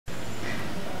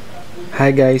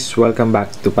Hi guys, welcome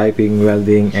back to Piping,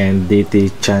 Welding and DT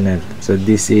channel. So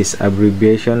this is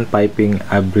abbreviation, piping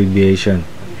abbreviation.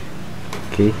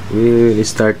 Okay, we will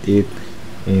start it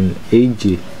in AG.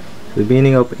 The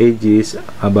meaning of AG is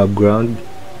above ground.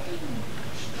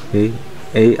 Okay,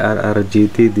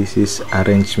 ARRGT, this is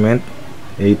arrangement.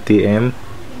 ATM,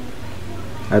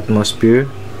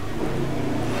 atmosphere.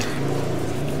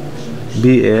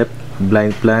 BF,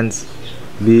 blind plants.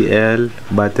 BL,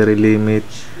 battery limit.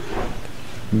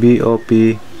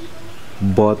 BOP,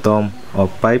 bottom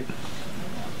of pipe.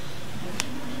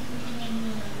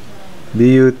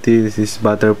 BUT, this is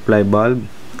butterfly bulb.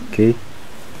 Okay,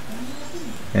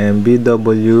 and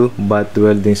BW, butt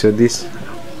welding. So this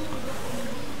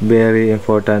very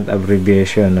important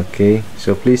abbreviation. Okay,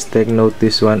 so please take note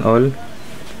this one all,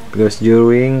 because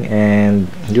during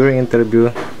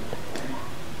interview,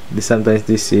 sometimes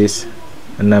this is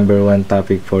a #1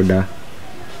 topic for the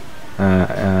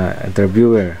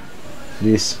interviewer,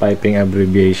 this piping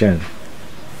abbreviation.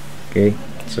 Okay,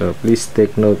 so please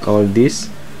take note all this: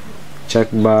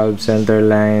 check valve, center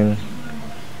line,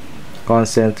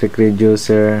 concentric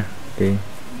reducer, okay,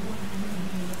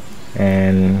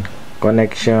 and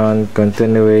connection,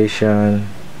 continuation.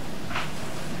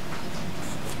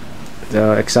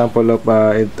 The example of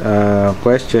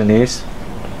question is,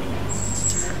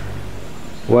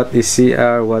 what is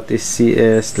CR, what is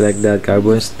CS, like that.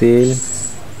 Carbon steel.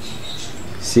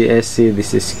 CSC,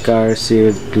 this is car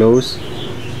sealed close.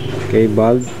 Okay,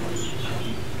 bulb.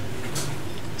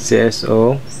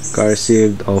 CSO, car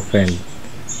sealed open.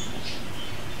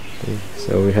 Okay,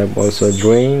 so we have also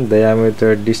drain,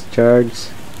 diameter,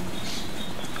 discharge.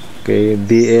 Okay,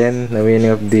 DN, the meaning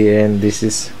of DN, this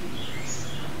is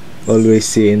always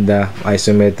see in the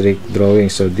isometric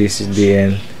drawing. So this is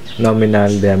DN,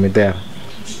 nominal diameter.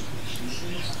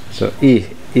 So E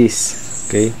is,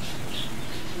 okay,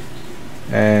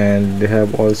 and they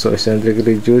have also eccentric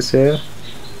reducer.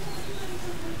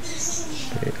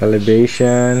 Okay,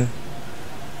 elevation,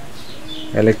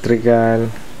 electrical.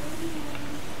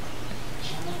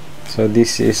 So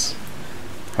this is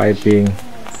piping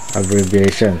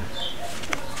abbreviation.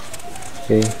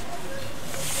 Okay,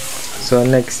 so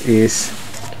next is,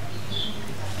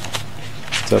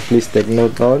 so please take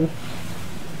note all.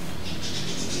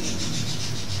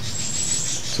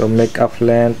 So make-up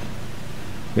length,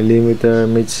 millimeter,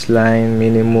 midge line,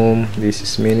 minimum, this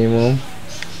is minimum.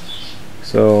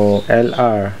 So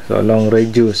LR, so long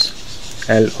radius.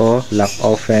 LO, lock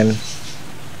open.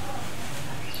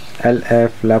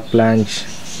 LF, lock plunge.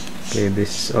 Okay, this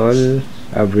is all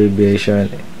abbreviation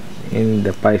in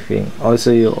the piping. Also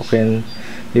you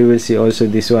will see also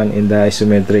this one in the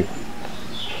isometric.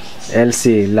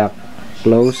 LC, lock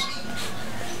close.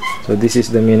 So this is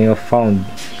the meaning of found.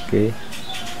 Okay,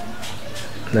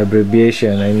 the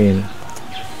abbreviation, I mean.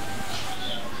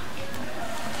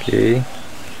 Okay,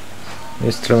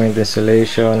 instrument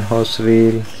installation, hose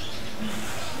reel,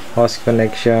 hose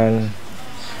connection,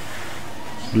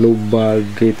 blue bulb,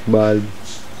 gate bulb.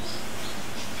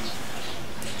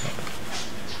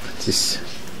 This is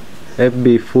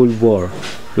FB, full bore,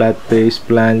 flat base,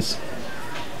 flange,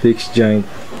 fixed joint.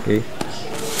 Okay,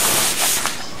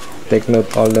 take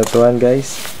note all that one,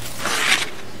 guys.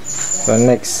 So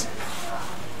next,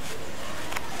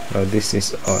 so this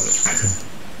is all.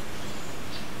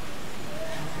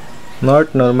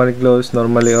 North, normally closed,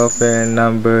 normally open,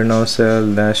 number, nozzle,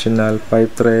 national,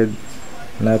 pipe thread,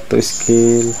 nut to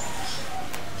scale,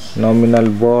 nominal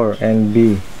bore,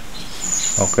 NB.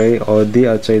 Okay, OD,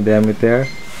 outside diameter,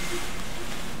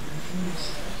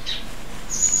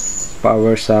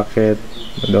 power socket,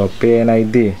 the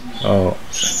PNID. Oh,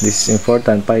 this is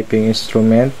important, piping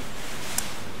instrument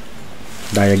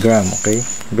diagram. Okay,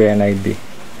 PNID.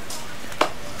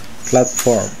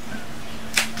 Platform,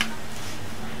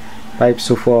 pipe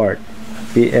support,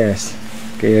 PS.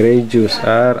 Okay, radius,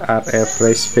 R, RF,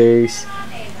 raise face,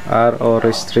 RO,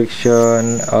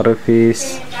 restriction,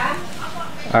 orifice,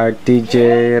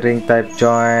 RTJ, ring type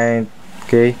joint.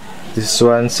 Okay, this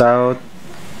one south,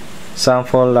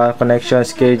 sample connection,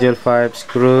 schedule 5,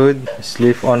 screwed,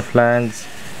 sleeve on flange,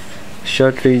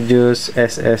 short radius,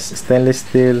 SS, stainless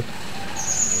steel,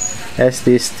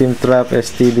 ST, steam trap,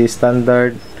 STD,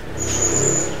 standard,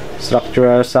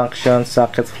 structural suction,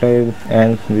 socket frame,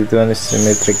 and this one is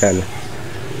symmetrical.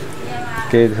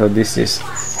 Okay, so this is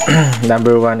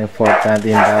 #1 important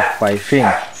in the piping.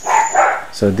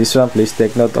 So this one, please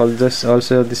take note all this,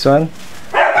 also this one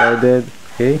loaded.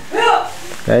 Okay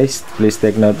guys, please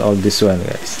take note all this one,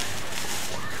 guys.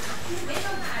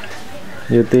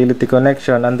 Utility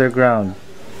connection, underground.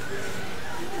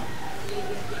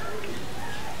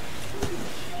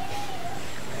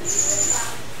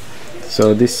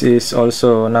 So this is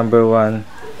also number one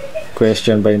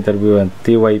question by interviewant,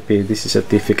 TYP. This is a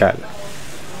typical.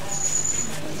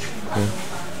 Okay.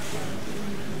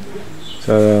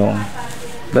 So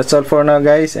that's all for now,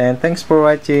 guys, and thanks for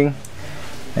watching.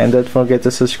 And don't forget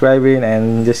to subscribe in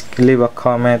and just leave a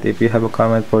comment if you have a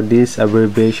comment for this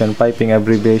abbreviation, piping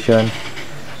abbreviation.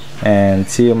 And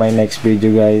see you in my next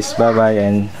video, guys. Bye bye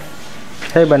and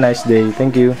have a nice day.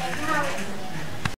 Thank you.